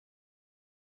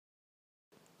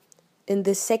In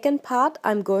this second part,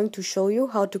 I'm going to show you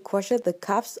how to crochet the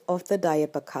cuffs of the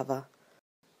diaper cover.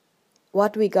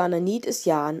 What we're gonna need is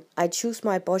yarn. I choose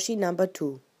my Boshi number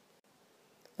 2.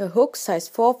 A hook size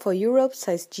 4 for Europe,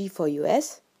 size G for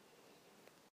US.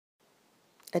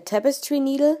 A tapestry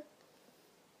needle.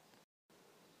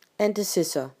 And a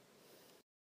scissor.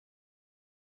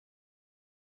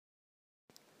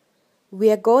 We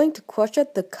are going to crochet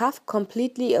the cuff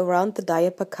completely around the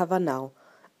diaper cover now.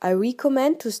 I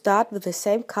recommend to start with the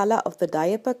same color of the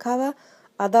diaper cover,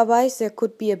 otherwise there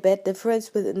could be a bad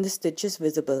difference within the stitches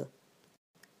visible.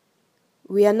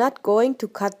 We are not going to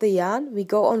cut the yarn, we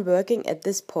go on working at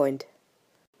this point.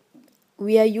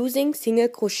 We are using single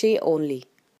crochet only.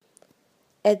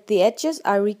 At the edges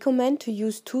I recommend to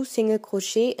use 2 single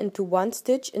crochet into 1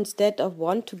 stitch instead of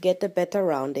 1 to get a better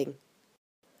rounding.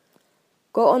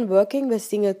 Go on working with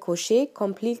single crochet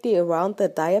completely around the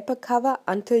diaper cover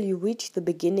until you reach the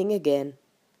beginning again.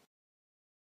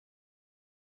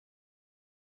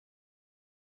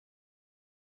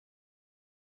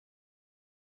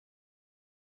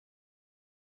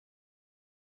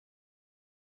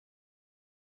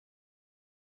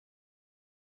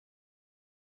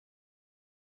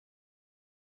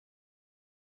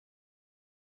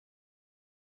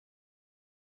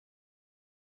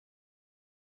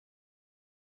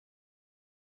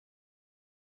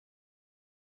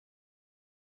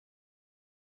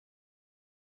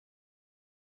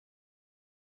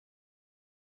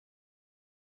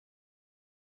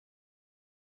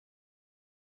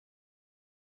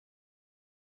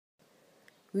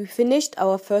 We finished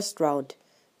our first round.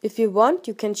 If you want,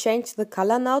 you can change the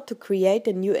color now to create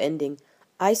a new ending.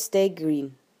 I stay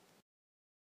green.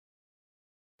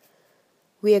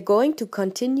 We are going to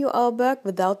continue our work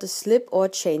without a slip or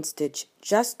chain stitch.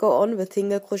 Just go on with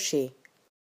single crochet.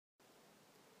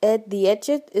 At the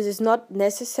edges, it is not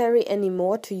necessary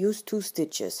anymore to use 2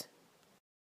 stitches.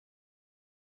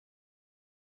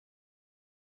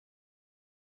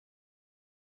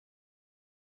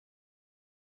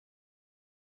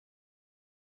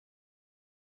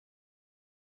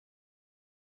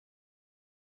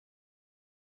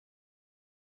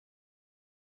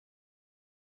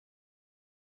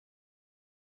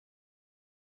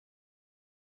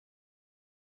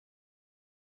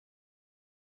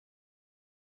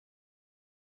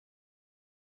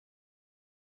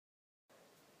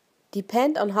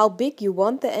 Depend on how big you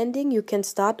want the ending, you can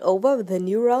start over with a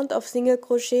new round of single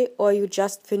crochet or you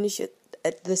just finish it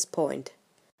at this point.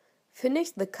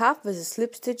 Finish the cuff with a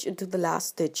slip stitch into the last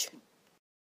stitch.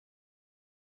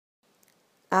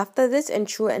 After this,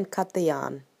 ensure and cut the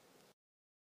yarn.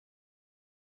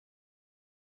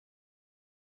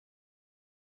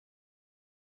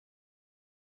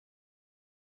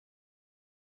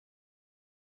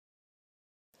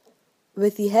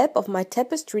 With the help of my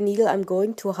tapestry needle, I'm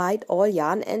going to hide all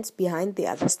yarn ends behind the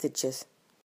other stitches.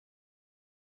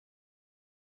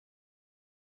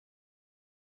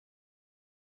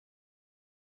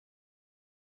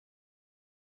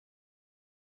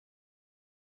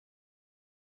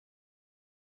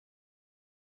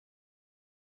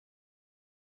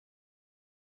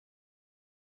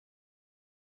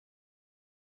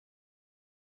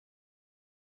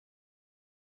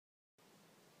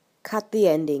 Cut the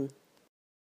ending.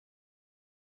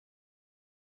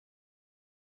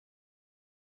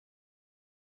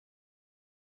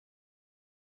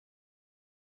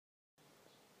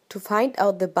 To find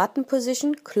out the button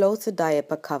position, close the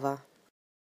diaper cover.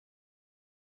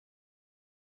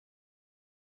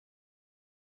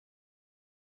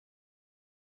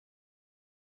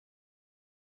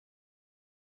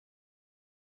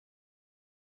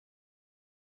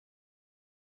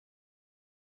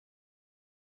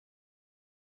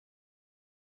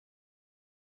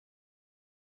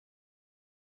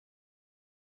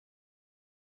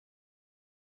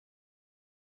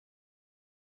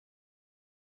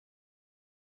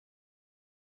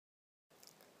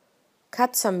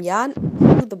 Cut some yarn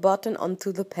through the button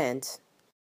onto the pants.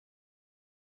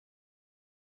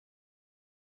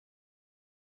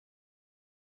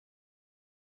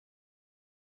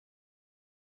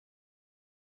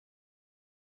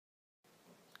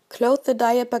 Close the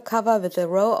diaper cover with a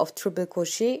row of triple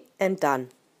crochet and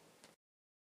done.